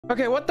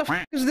Okay, what the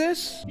f is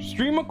this?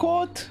 Streamer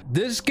court?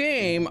 This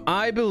game,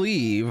 I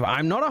believe,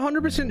 I'm not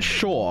 100%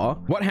 sure.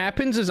 What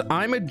happens is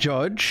I'm a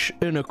judge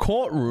in a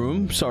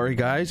courtroom. Sorry,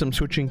 guys, I'm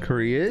switching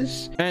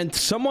careers. And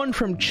someone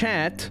from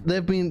chat,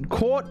 they've been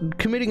caught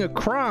committing a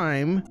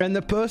crime. And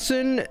the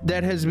person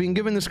that has been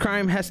given this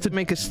crime has to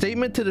make a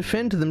statement to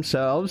defend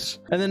themselves.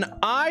 And then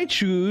I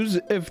choose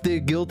if they're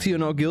guilty or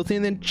not guilty.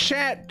 And then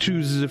chat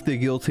chooses if they're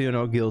guilty or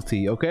not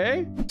guilty,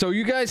 okay? So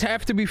you guys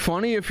have to be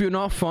funny. If you're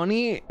not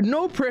funny,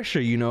 no pressure,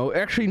 you know.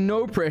 Actually,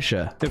 no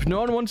pressure. If no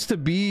one wants to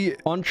be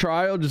on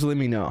trial, just let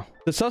me know.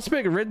 The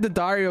suspect read the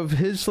diary of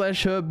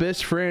his/her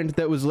best friend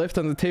that was left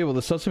on the table.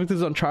 The suspect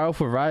is on trial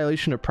for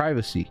violation of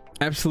privacy.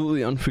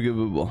 Absolutely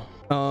unforgivable.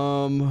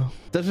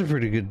 That's a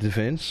pretty good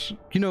defense.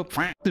 You know,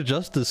 f the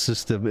justice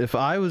system. If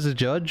I was a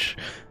judge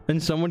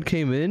and someone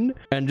came in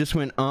and just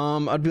went,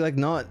 I'd be like,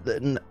 not,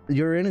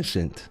 you're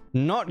innocent.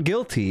 Not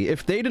guilty.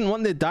 If they didn't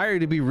want their diary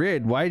to be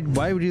read, why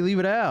would you leave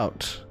it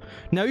out?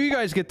 Now you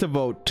guys get to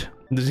vote.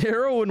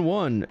 0 and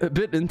 1, a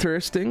bit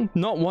interesting.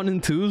 Not 1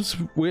 and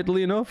 2s,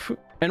 weirdly enough.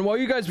 And while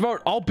you guys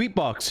vote, I'll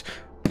beatbox.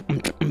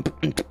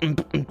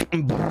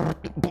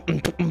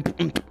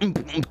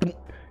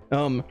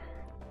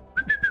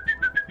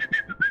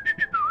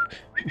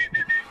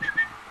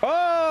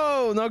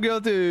 Oh, not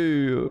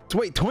guilty.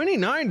 Wait,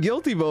 29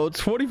 guilty votes,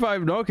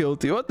 45 not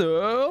guilty. What the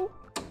hell?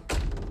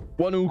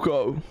 1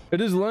 uko. It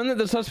is learned that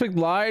the suspect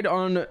lied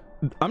on,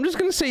 I'm just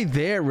gonna say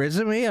their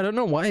resume. I don't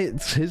know why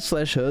it's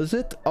his/hers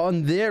it.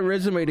 On their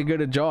resume to get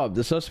a job.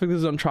 The suspect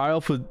is on trial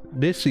for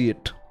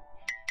deceit.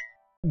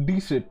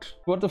 Deceit.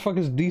 What the fuck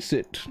is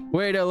deceit?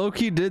 Wait, I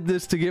low-key did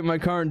this to get my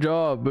current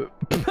job.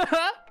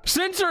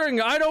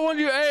 Censoring. I don't want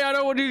you. Hey, I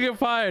don't want you to get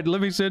fired.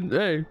 Let me send.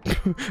 Hey.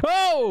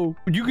 Oh,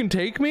 you can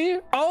take me.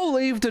 I'll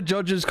leave the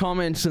judge's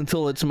comments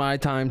until it's my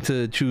time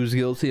to choose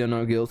guilty or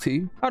not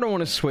guilty. I don't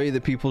want to sway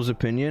the people's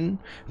opinion,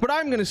 but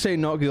I'm gonna say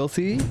not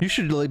guilty. You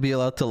should really be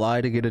allowed to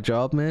lie to get a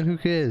job, man. Who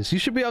cares? You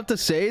should be able to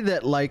say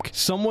that like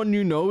someone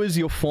you know is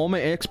your former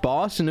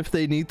ex-boss, and if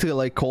they need to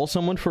like call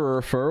someone for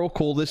a referral,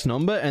 call this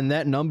number, and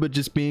that number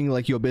just being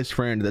like your best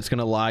friend that's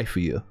gonna lie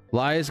for you.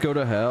 Liars go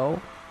to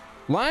hell.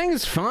 Lying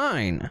is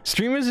fine.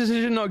 Streamer's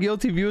decision not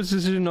guilty. Viewer's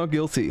decision not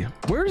guilty.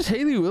 Where's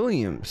Haley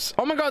Williams?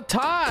 Oh my god,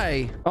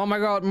 Ty. Oh my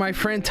god, my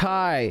friend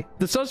Ty.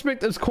 The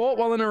suspect is caught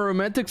while in a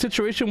romantic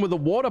situation with a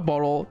water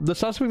bottle. The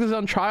suspect is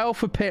on trial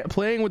for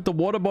playing with the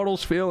water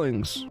bottle's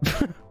feelings.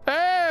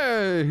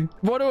 Hey,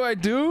 what do I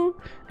do?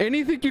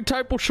 Anything you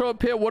type will show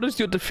up here. What is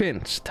your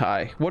defense,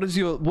 Ty? What is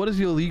your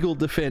legal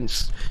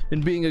defense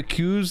in being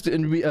accused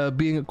and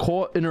being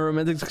caught in a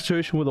romantic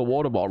situation with a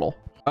water bottle?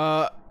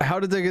 How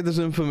did they get this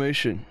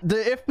information?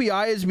 The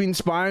FBI has been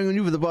spying on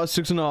you for the past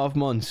 6.5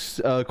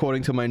 months,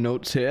 according to my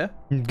notes here.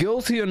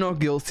 Guilty or not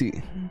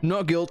guilty?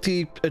 Not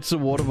guilty. It's a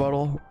water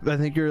bottle. I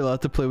think you're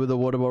allowed to play with the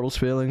water bottle's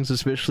feelings,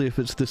 especially if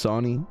it's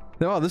Dasani.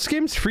 Oh, this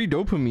game's free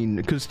dopamine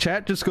because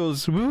chat just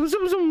goes zoom,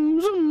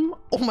 zoom, zoom.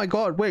 Oh my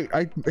god, wait,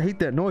 I hate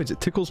that noise. It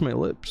tickles my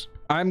lips.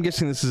 I'm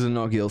guessing this is a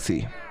not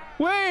guilty.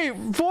 Wait,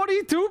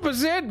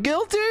 42%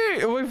 guilty?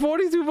 Wait,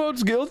 42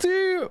 votes guilty?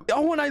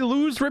 Oh, and I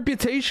lose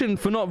reputation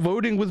for not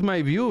voting with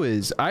my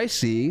viewers. I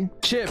see.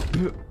 Chip.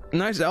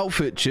 Nice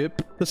outfit,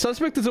 Chip. The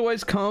suspect has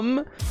always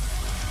come.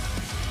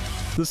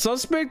 The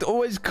suspect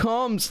always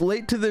comes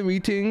late to the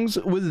meetings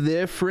with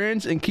their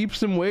friends and keeps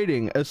them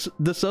waiting.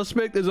 The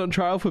suspect is on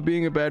trial for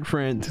being a bad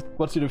friend.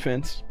 What's your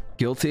defense?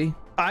 Guilty?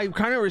 I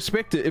kind of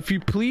respect it. If you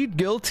plead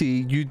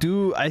guilty, you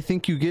do, I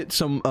think you get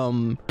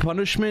some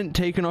punishment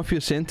taken off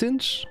your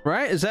sentence,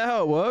 right? Is that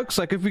how it works?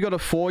 Like if you got a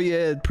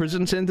 4-year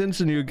prison sentence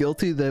and you're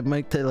guilty, they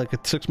might take like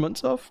 6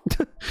 months off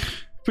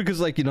because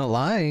like you're not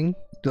lying.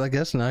 Like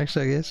that's nice,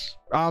 I guess.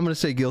 I'm gonna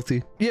say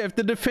guilty. Yeah, if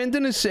the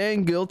defendant is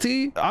saying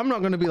guilty, I'm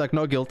not gonna be like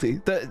not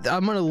guilty.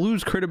 I'm gonna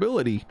lose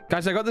credibility.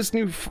 Guys, I got this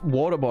new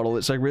water bottle.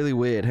 It's like really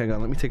weird. Hang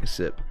on, let me take a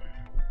sip.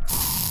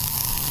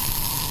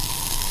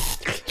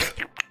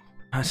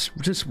 That's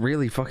just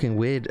really fucking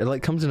weird. It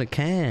like comes in a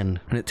can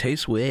and it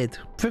tastes weird.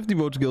 50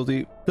 votes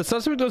guilty. The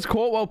suspect was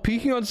caught while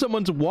peeking on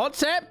someone's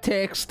WhatsApp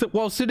text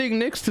while sitting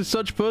next to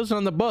such person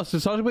on the bus. The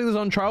suspect is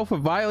on trial for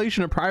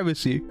violation of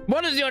privacy.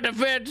 What is your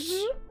defense?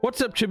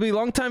 What's up, Chiblee?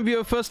 Long time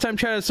viewer, first time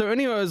chatter. So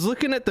anyway, I was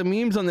looking at the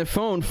memes on their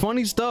phone.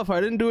 Funny stuff. I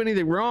didn't do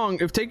anything wrong.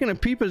 If taking a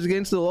peep is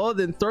against the law,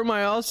 then throw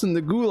my ass in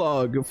the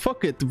gulag.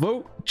 Fuck it.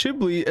 Vote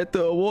Chiblee at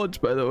the awards,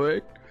 by the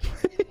way.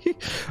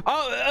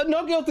 Oh,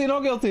 not guilty,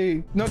 not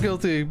guilty, not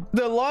guilty.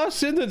 The last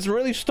sentence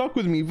really stuck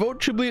with me. Vote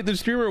Chiblee at the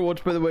streamer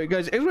awards, by the way,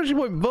 guys. Exclamation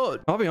point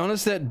vote. I'll be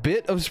honest, that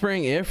bit of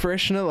spraying air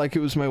freshener like it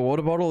was my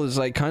water bottle is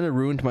like kind of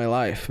ruined my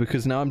life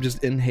because now I'm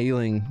just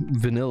inhaling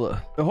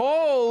vanilla.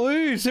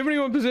 Holy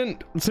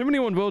 71%,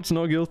 71 votes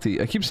not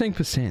guilty. I keep saying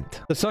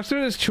percent. The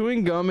suspect is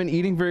chewing gum and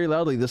eating very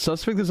loudly. The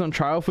suspect is on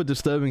trial for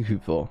disturbing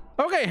people.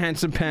 Okay,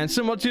 handsome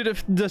pantsome, what's your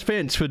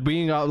defense for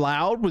being out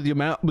loud with your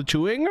mouth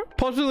chewing?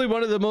 Possibly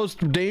one of the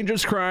most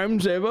dangerous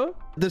crimes ever.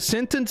 The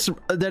sentence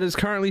that is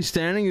currently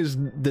standing is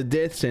the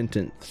death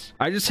sentence.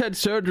 I just had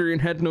surgery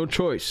and had no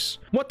choice.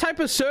 What type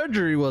of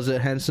surgery was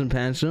it, Handsome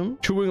Pansome?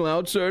 Chewing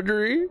loud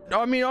surgery?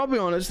 I mean, I'll be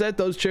honest, that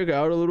does check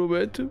out a little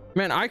bit.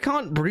 Man, I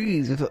can't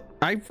breathe.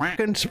 I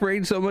fucking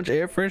sprayed so much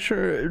air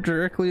freshener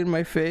directly in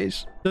my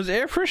face. Does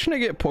air freshener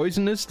get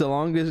poisonous the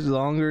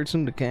longer it's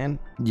in the can?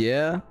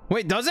 Yeah.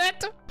 Wait, does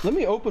it? Let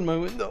me open my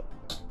window.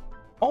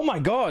 Oh my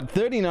god,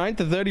 39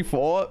 to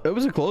 34. It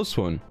was a close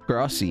one.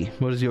 Grassy,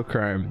 what is your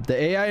crime? The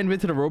AI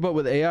invented a robot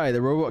with AI.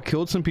 The robot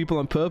killed some people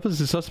on purpose.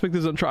 The suspect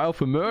is on trial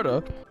for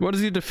murder. What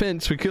is your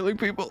defense for killing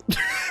people?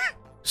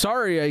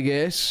 Sorry, I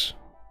guess.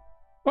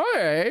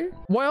 Okay.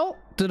 Well,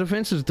 the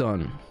defense is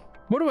done.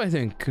 What do I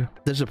think?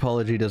 This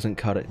apology doesn't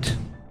cut it.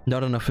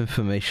 Not enough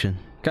information.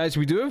 Guys,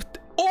 we do have...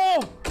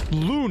 Oh!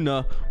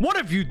 Luna, what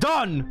have you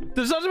done?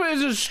 The suspect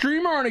is a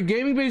streamer on a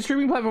gaming-based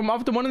streaming platform.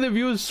 After one of the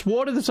viewers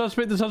swore to the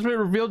suspect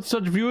revealed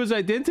such viewer's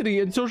identity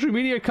and social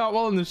media account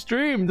while in the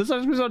stream. The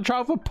suspect is on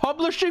trial for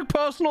publishing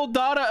personal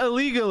data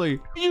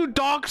illegally. You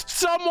doxed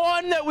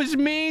someone that was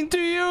mean to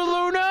you,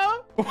 Luna?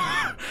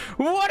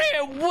 What?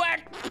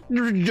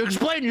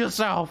 Explain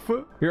yourself.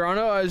 Your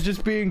Honor, I was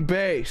just being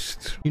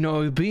based. You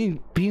know,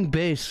 being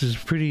based is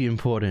pretty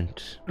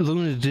important.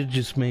 Luna did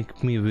just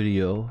make me a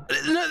video.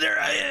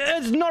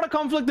 It's not a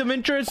conflict of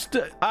interest.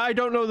 I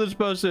don't know this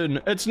person.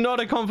 It's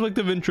not a conflict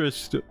of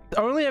interest.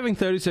 Only having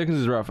 30 seconds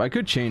is rough. I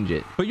could change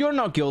it, but you're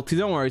not guilty.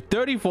 Don't worry.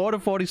 34 to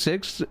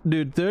 46,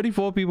 dude.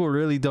 34 people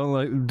really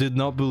did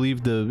not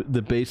believe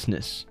the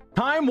baseness.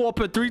 Time warp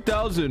at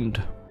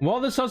 3000. While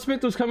the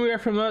suspect was coming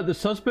back from that, the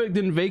suspect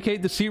didn't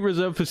vacate the seat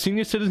reserved for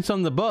senior citizens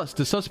on the bus.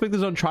 The suspect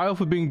is on trial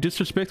for being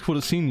disrespectful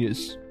to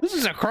seniors. This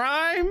is a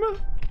crime.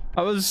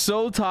 I was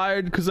so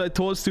tired because I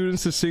taught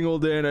students to sing all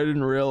day and I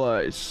didn't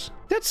realize.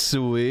 That's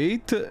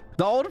sweet. The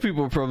older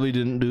people probably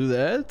didn't do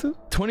that.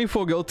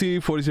 24 guilty,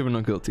 47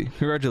 not guilty.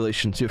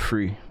 Congratulations, you're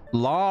free.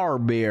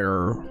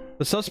 Larbear.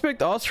 The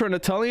suspect asked for an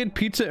Italian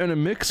pizza in a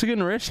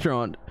Mexican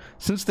restaurant.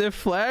 Since their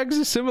flags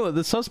are similar,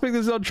 the suspect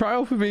is on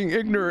trial for being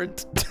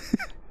ignorant.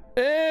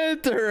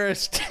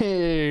 Interesting.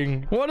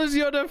 What is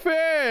your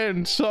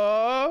defense,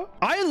 huh?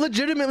 I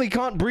legitimately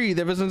can't breathe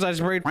ever since I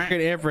sprayed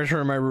fucking air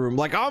freshener in my room.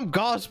 Like, I'm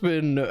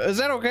gasping. Is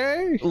that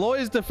okay?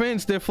 Lawyer's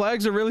defense, their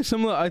flags are really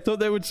similar. I thought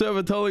they would serve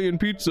Italian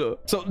pizza.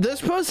 So this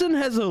person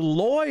has a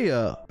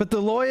lawyer, but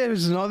the lawyer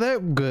is not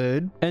that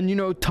good. And you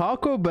know,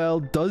 Taco Bell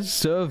does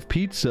serve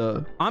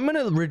pizza. I'm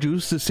gonna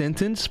reduce the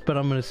sentence, but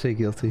I'm gonna say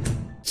guilty.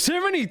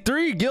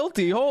 73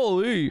 guilty.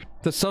 Holy.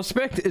 The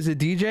suspect is a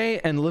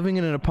DJ and living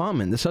in an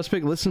apartment. The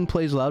suspect listens and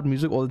plays loud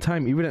music all the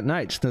time, even at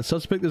nights. The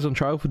suspect is on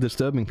trial for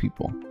disturbing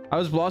people. I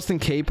was blasting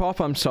K-pop.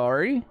 I'm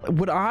sorry.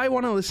 Would I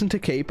want to listen to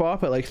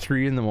K-pop at like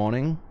 3 in the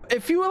morning?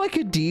 If you were like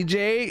a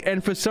DJ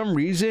and for some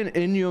reason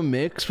in your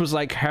mix was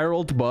like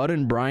Harold Budd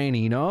and Brian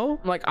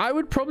Eno, like I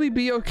would probably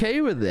be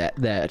okay with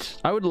that.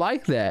 I would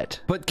like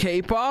that. But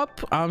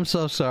K-pop, I'm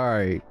so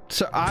sorry.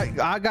 So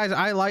guys,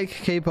 I like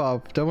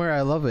K-pop. Don't worry,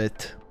 I love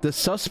it. The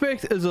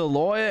suspect is a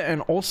lawyer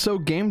and also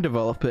game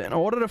developer. In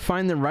order to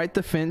find the right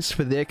defense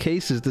for their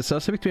cases, the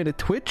suspect made a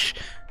Twitch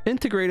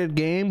integrated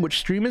game which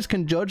streamers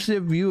can judge their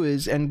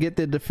viewers and get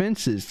their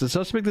defenses. The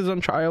suspect is on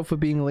trial for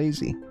being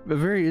lazy. A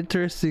very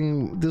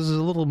interesting, this is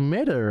a little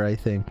meta, I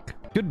think.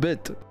 Good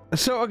bit.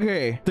 So,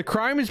 okay, the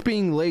crime is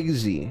being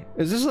lazy.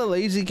 Is this a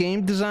lazy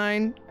game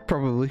design?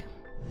 Probably.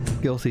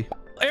 Guilty.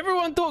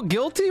 Everyone thought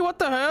guilty? What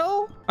the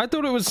hell? I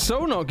thought it was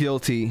so not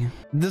guilty.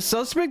 The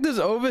suspect is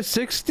over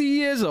 60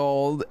 years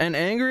old and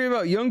angry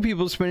about young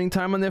people spending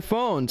time on their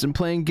phones and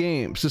playing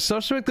games. The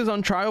suspect is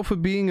on trial for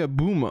being a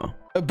boomer.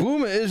 A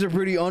boomer is a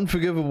pretty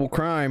unforgivable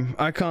crime.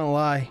 I can't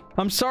lie.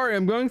 I'm sorry,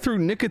 I'm going through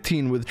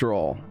nicotine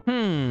withdrawal.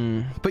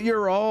 But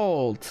you're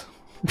old.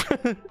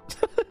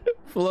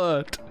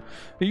 Flirt.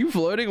 Are you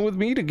flirting with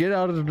me to get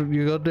out of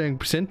your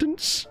goddamn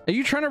sentence? Are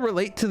you trying to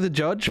relate to the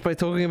judge by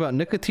talking about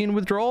nicotine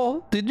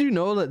withdrawal? Did you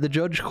know that the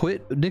judge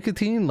quit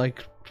nicotine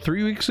like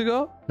 3 weeks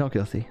ago? Not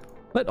guilty.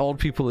 Let old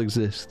people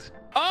exist.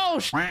 Oh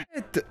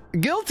shit!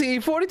 Guilty.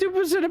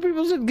 42% of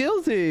people said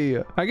guilty.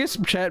 I guess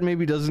chat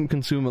maybe doesn't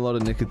consume a lot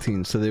of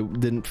nicotine, so they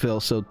didn't feel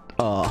so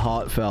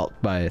heartfelt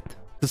by it.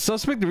 The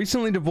suspect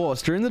recently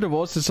divorced. During the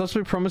divorce, the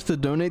suspect promised to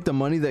donate the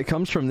money that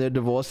comes from their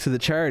divorce to the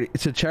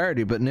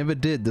charity, but never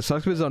did. The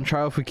suspect is on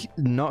trial for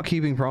not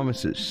keeping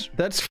promises.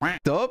 That's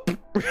f***ed up.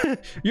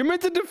 You're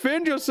meant to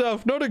defend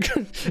yourself,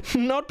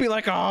 not be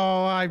like,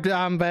 oh,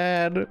 I'm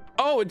bad.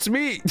 Oh, it's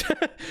me.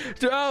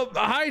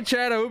 Hi,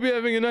 chat. I hope you're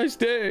having a nice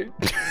day.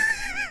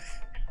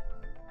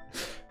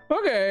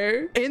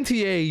 Okay.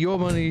 NTA, your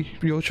money,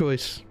 your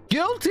choice.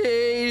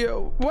 Guilty.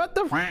 What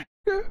the f***?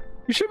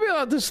 You should be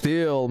allowed to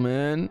steal,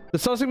 man. The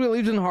suspect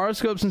believes in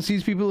horoscopes and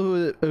sees people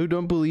who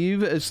don't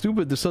believe as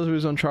stupid. The suspect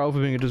is on trial for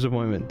being a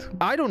disappointment.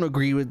 I don't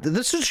agree with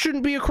this.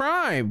 Shouldn't be a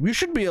crime. You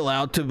should be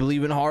allowed to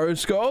believe in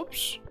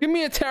horoscopes. Give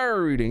me a tarot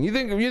reading. You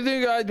think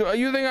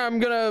I'm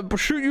gonna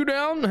shoot you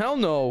down? Hell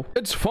no.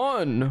 It's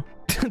fun.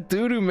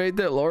 Dude who made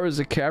that law is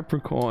a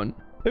Capricorn.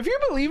 If you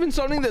believe in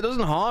something that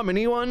doesn't harm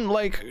anyone,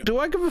 like, do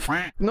I give a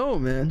f? No,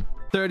 man.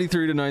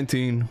 33 to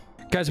 19.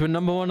 Guys, we're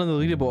number 1 on the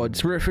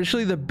leaderboards. We're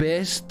officially the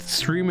best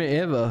streamer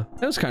ever.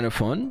 That was kind of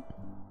fun,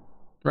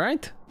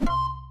 right?